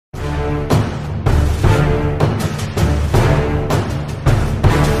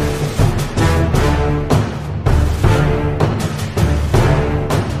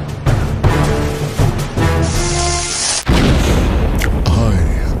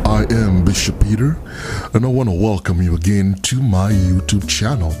am Bishop Peter, and I want to welcome you again to my YouTube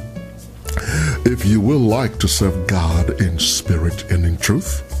channel. If you will like to serve God in spirit and in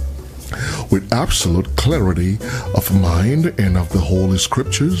truth, with absolute clarity of mind and of the Holy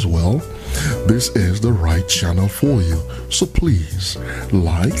Scriptures, well, this is the right channel for you. So please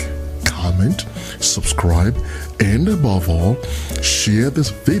like, comment, subscribe, and above all, share this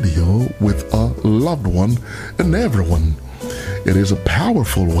video with a loved one and everyone. It is a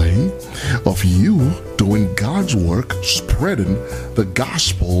powerful way of you doing God's work, spreading the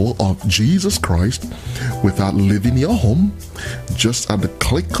gospel of Jesus Christ without leaving your home, just at the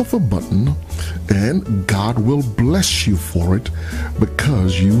click of a button, and God will bless you for it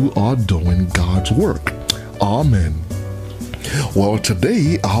because you are doing God's work. Amen. Well,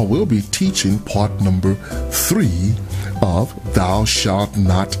 today I will be teaching part number 3 of Thou Shalt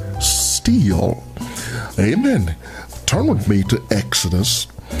Not Steal. Amen. Turn with me to Exodus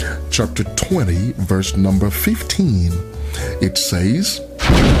chapter 20, verse number 15. It says,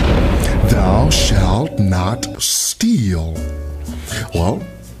 Thou shalt not steal. Well,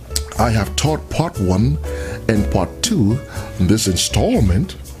 I have taught part 1 and part 2 in this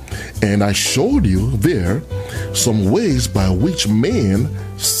installment, and I showed you there some ways by which man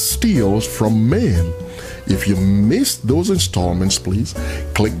steals from man. If you missed those installments, please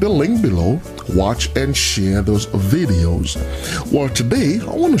click the link below, watch and share those videos. Well, today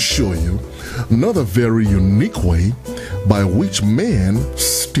I want to show you another very unique way by which man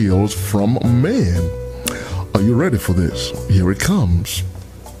steals from man. Are you ready for this? Here it comes.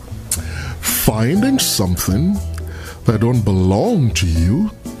 Finding something that don't belong to you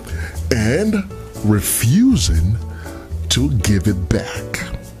and refusing to give it back.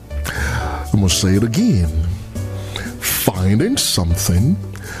 I'm going to say it again. Finding something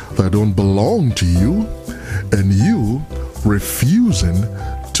that don't belong to you and you refusing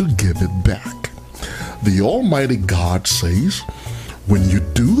to give it back. The Almighty God says, when you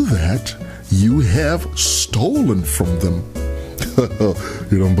do that, you have stolen from them.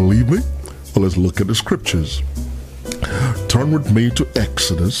 You don't believe me? Well, let's look at the scriptures. Turn with me to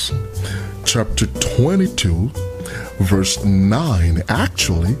Exodus chapter 22, verse 9.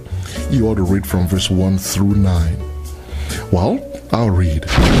 Actually, you ought to read from verse 1 through 9. Well, I'll read.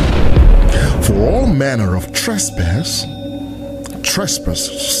 For all manner of trespass,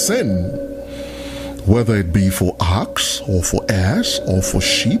 sin, whether it be for ox, or for ass, or for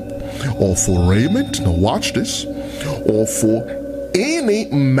sheep, or for raiment, now watch this, or for any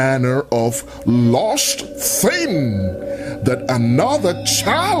manner of lost thing that another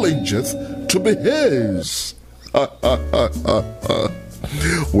challengeth to be his.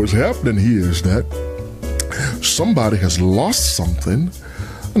 What's happening here is that somebody has lost something,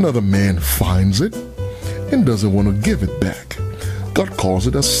 another man finds it and doesn't want to give it back. God calls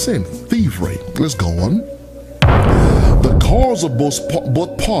it a sin, thievery. Let's go on. The cause of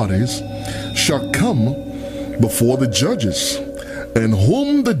both parties shall come before the judges, and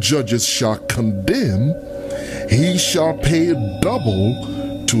whom the judges shall condemn, he shall pay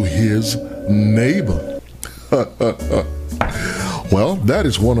double to his neighbor. Well, that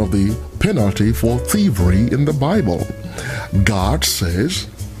is one of the penalty for thievery in the Bible. God says,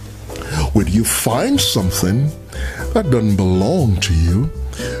 when you find something that doesn't belong to you,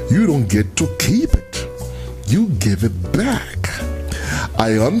 you don't get to keep it. You give it back.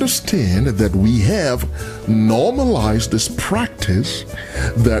 I understand that we have normalized this practice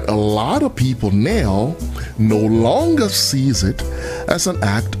that a lot of people now no longer sees it as an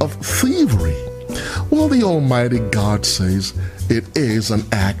act of thievery. Well, the Almighty God says it is an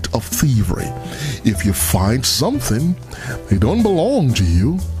act of thievery. If you find something that don't belong to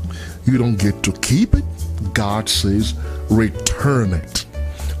you, you don't get to keep it. God says, return it.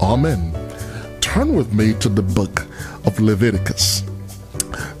 Amen. Turn with me to the book of Leviticus,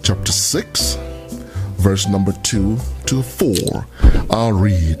 chapter 6, verse number 2 to 4. I'll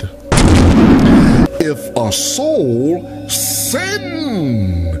read. If a soul sin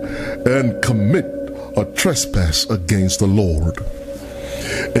and commit a trespass against the Lord,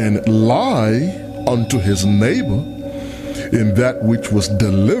 and lie unto his neighbor in that which was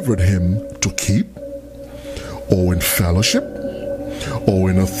delivered him to keep, or in fellowship, or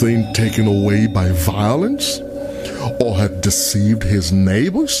in a thing taken away by violence, or had deceived his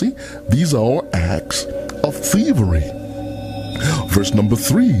neighbor. See, these are all acts of thievery. Verse number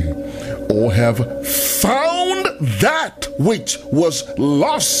 3, or have found that which was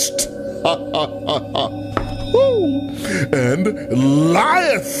lost, and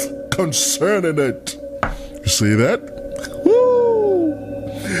lieth concerning it. You see that?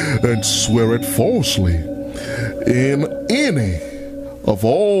 And swear it falsely in any of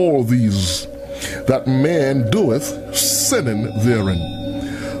all these that man doeth, sinning therein,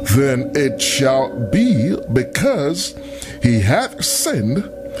 then it shall be because he hath sinned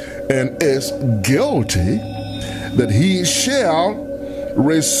and is guilty, that he shall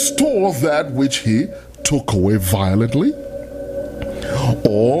restore that which he took away violently,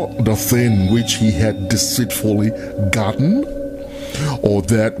 or the thing which he had deceitfully gotten, or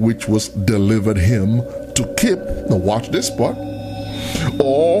that which was delivered him to keep. Now watch this part.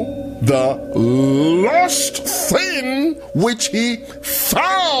 Or the lost thing which he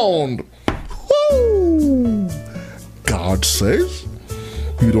found. Woo! God says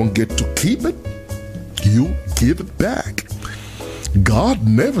you don't get to keep it, you give it back. God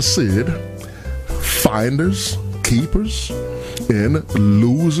never said finders, keepers, and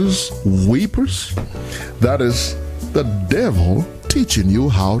losers, weepers. That is the devil teaching you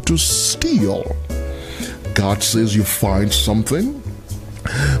how to steal. God says you find something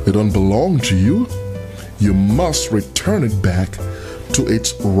that don't belong to you, you must return it back to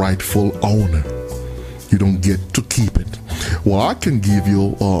its rightful owner. You don't get to keep it. Well, I can give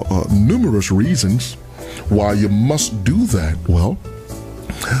you numerous reasons why you must do that. Well,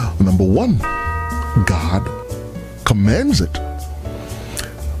 number one, God commands it.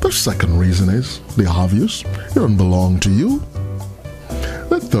 The second reason is the obvious. It doesn't belong to you.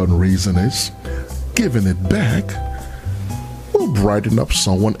 The third reason is giving it back will brighten up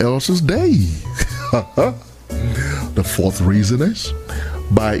someone else's day. The fourth reason is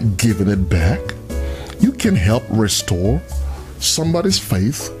by giving it back, you can help restore somebody's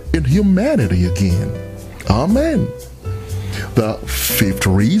faith in humanity again. Amen. The fifth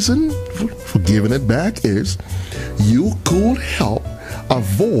reason for giving it back is you could help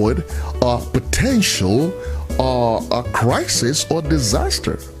avoid a potential a crisis or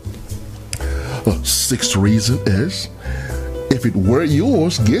disaster. The sixth reason is if it were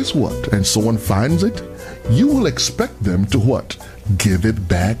yours, guess what? And someone finds it, you will expect them to what? Give it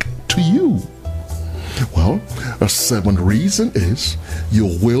back to you. Well, a seventh reason is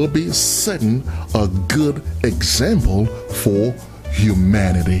you will be setting a good example for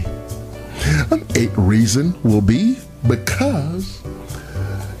humanity. An eighth reason will be because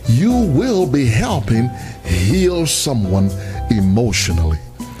you will be helping heal someone emotionally.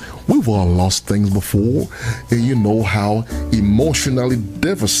 We've all lost things before, and you know how emotionally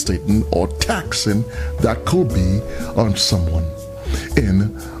devastating or taxing that could be on someone.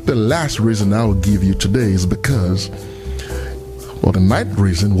 And the last reason I'll give you today is because, or the ninth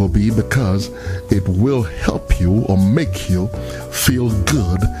reason will be because it will help you or make you feel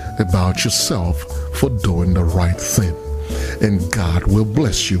good about yourself for doing the right thing. And God will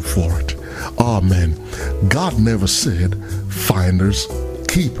bless you for it. Amen. God never said finders,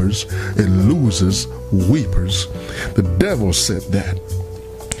 keepers, and losers, weepers. The devil said that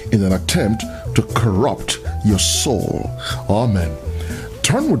in an attempt to corrupt your soul. Amen.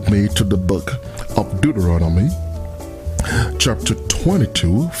 Turn with me to the book of Deuteronomy, chapter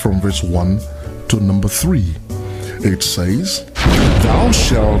 22, from verse 1 to number 3. It says, "Thou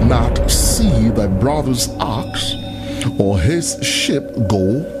shalt not see thy brother's ox or his sheep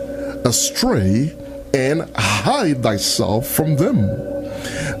go astray, and hide thyself from them.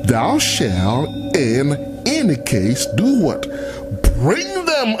 Thou shalt in any case do what? Bring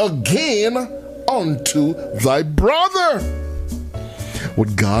them again unto thy brother."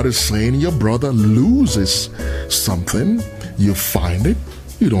 What God is saying, your brother loses something, you find it,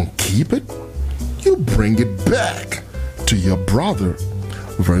 you don't keep it, you bring it back to your brother.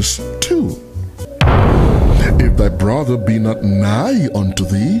 Verse 2. "If thy brother be not nigh unto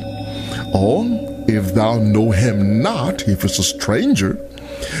thee, or if thou know him not, if it's a stranger,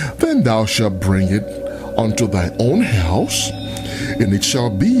 then thou shalt bring it unto thy own house, and it shall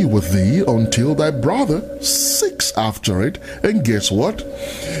be with thee until thy brother seeks after it. And guess what?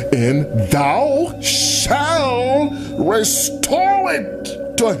 And thou shalt restore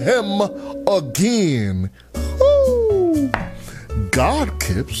it to him again." Woo! God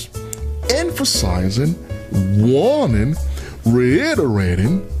keeps emphasizing, warning,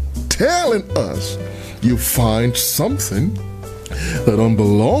 reiterating, telling us you find something that don't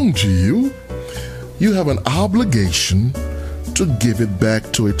belong to you, you have an obligation to give it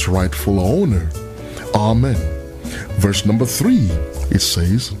back to its rightful owner. Amen. Verse number 3, it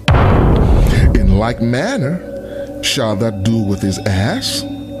says, "In like manner shall that do with his ass,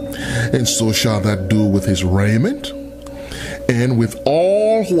 and so shall that do with his raiment, and with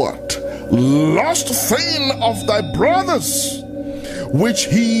all what? Lost thing of thy brothers, which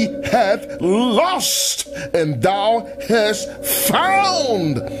he hath lost, and thou hast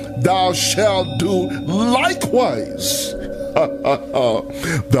found, thou shalt do likewise."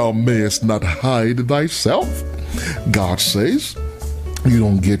 Thou mayest not hide thyself. God says, you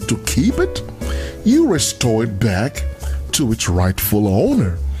don't get to keep it. You restore it back to its rightful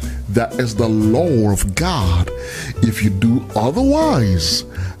owner. That is the law of God. If you do otherwise,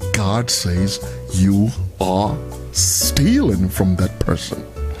 God says you are stealing from that person.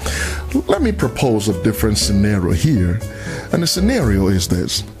 Let me propose a different scenario here. And the scenario is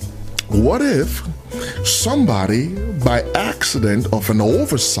this. What if somebody, by accident of an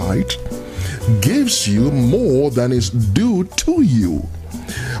oversight, gives you more than is due to you?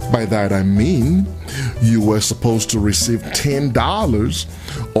 By that I mean, you were supposed to receive $10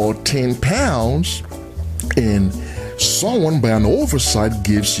 or 10 pounds, and someone by an oversight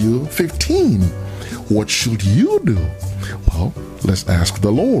gives you 15. What should you do? Well, let's ask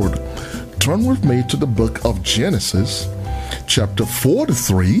the Lord. Turn with me to the book of Genesis, chapter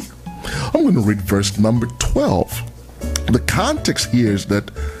 43. I'm going to read verse number 12. The context here is that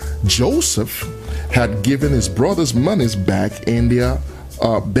Joseph had given his brothers' monies back in their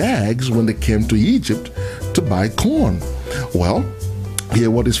bags when they came to Egypt to buy corn. Well,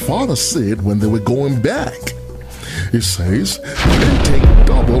 hear what his father said when they were going back. It says, then take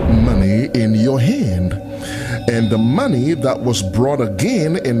double money in your hand, and the money that was brought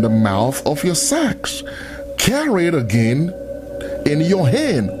again in the mouth of your sacks. Carry it again in your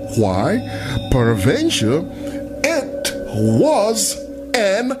hand. Why? Peradventure, it was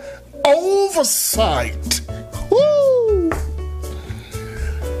an oversight. Woo!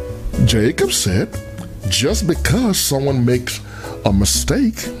 Jacob said, just because someone makes a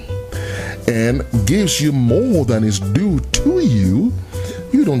mistake and gives you more than is due to you,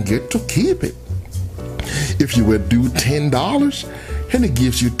 you don't get to keep it. If you were due $10 and it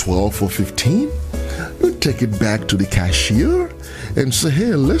gives you 12 or 15, you take it back to the cashier and say,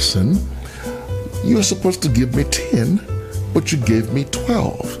 hey, listen, you're supposed to give me 10, but you gave me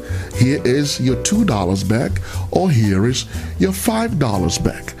 12. Here is your $2 back, or here is your $5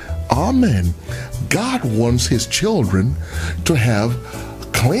 back. Amen. God wants his children to have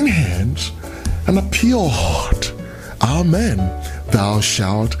clean hands and a pure heart. Amen. Thou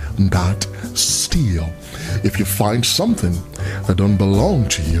shalt not steal. If you find something that don't belong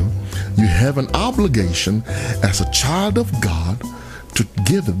to you, you have an obligation as a child of God to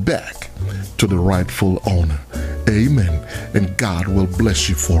give it back to the rightful owner. Amen. And God will bless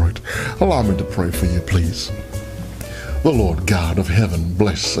you for it. Allow me to pray for you, please. The Lord God of heaven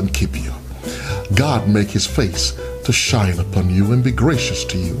bless and keep you. God make his face to shine upon you and be gracious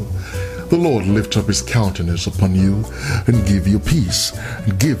to you. The Lord lift up his countenance upon you and give you peace,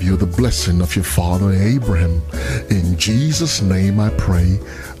 and give you the blessing of your father Abraham. In Jesus' name I pray.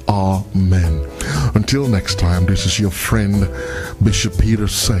 Amen. Until next time, this is your friend Bishop Peter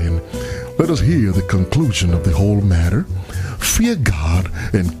saying, let us hear the conclusion of the whole matter. Fear God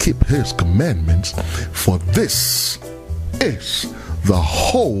and keep his commandments, for this is the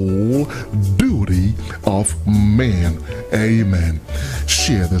whole duty of man. Amen.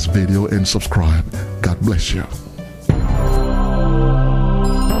 Share this video and subscribe. God bless you.